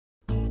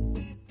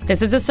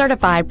This is a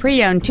certified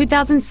pre-owned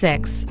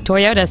 2006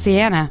 Toyota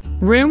Sienna.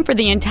 Room for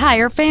the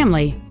entire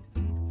family.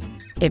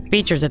 It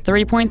features a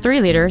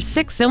 3.3-liter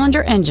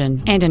six-cylinder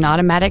engine and an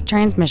automatic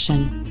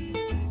transmission.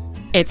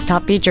 Its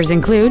top features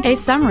include a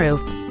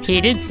sunroof,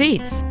 heated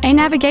seats, a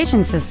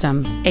navigation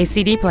system, a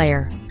CD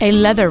player, a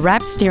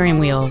leather-wrapped steering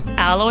wheel,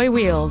 alloy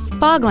wheels,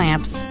 fog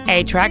lamps,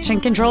 a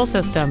traction control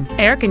system,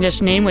 air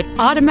conditioning with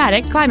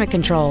automatic climate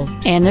control,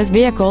 and this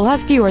vehicle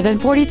has fewer than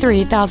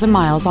 43,000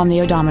 miles on the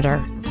odometer.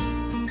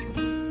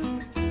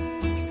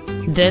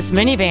 This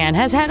minivan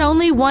has had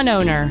only one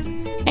owner,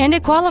 and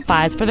it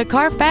qualifies for the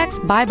Carfax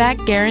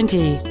buyback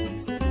guarantee.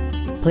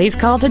 Please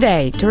call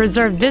today to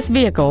reserve this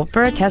vehicle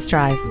for a test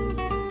drive.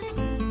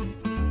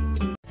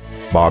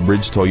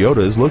 BobBridge Toyota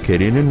is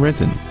located in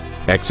Renton.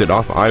 Exit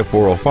off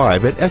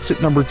I-405 at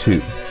exit number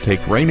 2.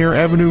 Take Rainier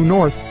Avenue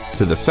North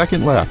to the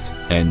second left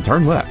and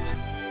turn left.